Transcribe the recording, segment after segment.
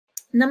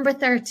Number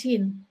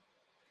 13,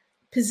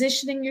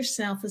 positioning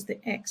yourself as the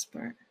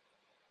expert.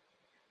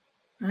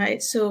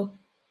 Right? So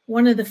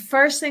one of the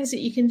first things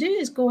that you can do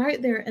is go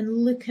out there and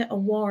look at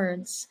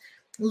awards.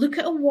 Look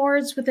at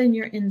awards within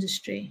your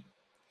industry.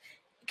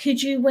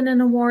 Could you win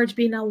an award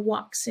being a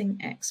waxing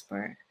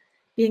expert,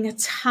 being a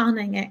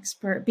tanning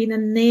expert, being a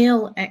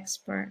nail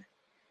expert?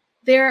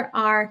 There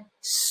are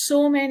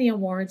so many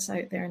awards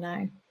out there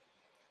now.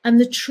 And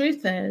the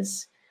truth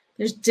is,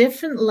 there's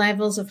different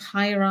levels of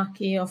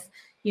hierarchy of,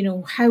 you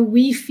know, how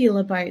we feel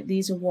about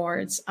these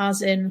awards,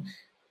 as in,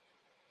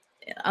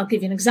 I'll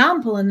give you an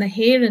example. In the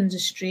hair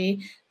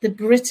industry, the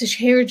British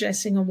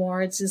Hairdressing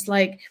Awards is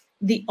like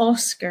the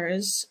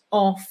Oscars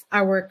of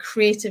our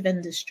creative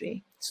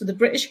industry. So the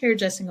British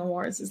Hairdressing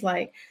Awards is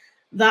like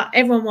that.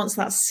 Everyone wants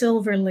that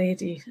silver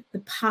lady, the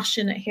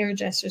passionate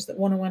hairdressers that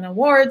want to win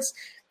awards.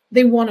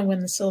 They want to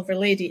win the silver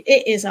lady.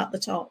 It is at the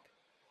top.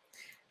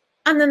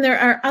 And then there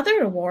are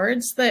other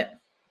awards that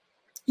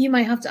you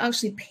might have to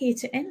actually pay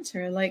to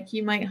enter. Like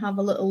you might have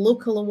a little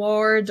local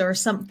award or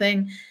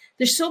something.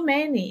 There's so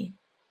many,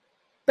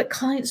 but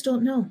clients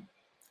don't know.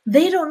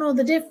 They don't know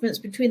the difference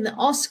between the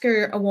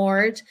Oscar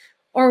award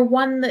or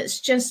one that's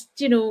just,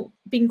 you know,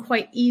 been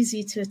quite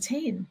easy to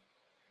attain.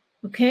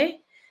 Okay.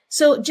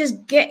 So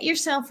just get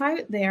yourself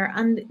out there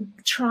and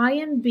try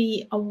and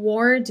be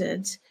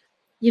awarded,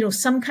 you know,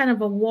 some kind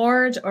of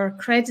award or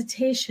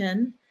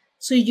accreditation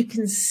so you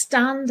can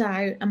stand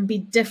out and be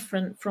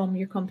different from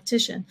your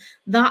competition.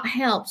 That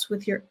helps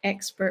with your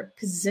expert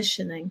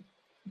positioning.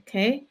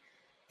 Okay.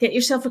 Get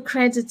yourself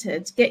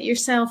accredited, get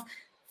yourself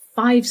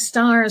 5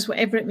 stars,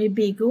 whatever it may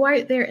be. Go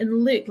out there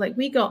and look. Like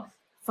we got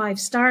 5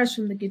 stars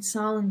from the Good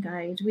Salon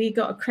Guide. We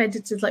got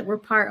accredited, like we're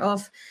part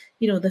of,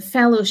 you know, the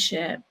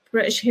fellowship,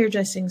 British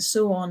Hairdressing,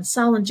 so on.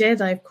 Salon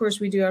Jedi, of course,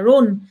 we do our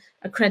own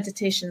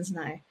accreditations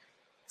now.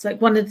 It's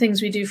like one of the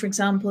things we do, for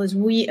example, is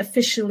we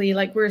officially,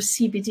 like we're a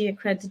CBD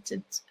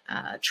accredited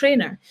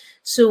trainer.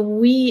 So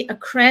we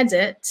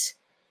accredit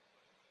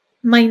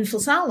mindful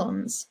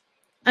salons.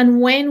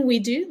 And when we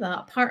do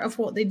that, part of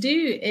what they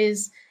do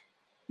is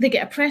they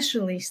get a press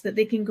release that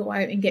they can go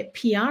out and get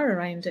PR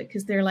around it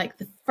because they're like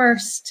the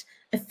first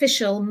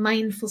official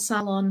mindful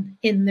salon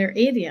in their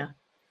area.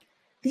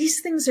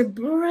 These things are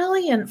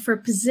brilliant for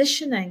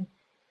positioning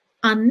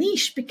a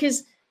niche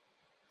because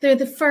they're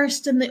the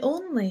first and the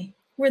only.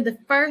 We're the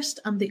first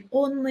and the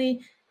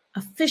only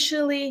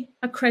officially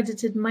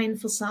accredited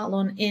mindful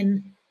salon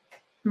in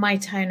my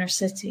town or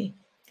city.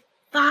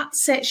 That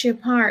sets you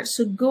apart.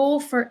 So go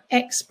for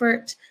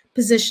expert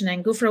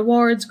positioning, go for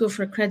awards, go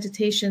for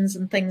accreditations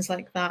and things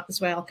like that as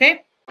well,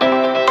 okay?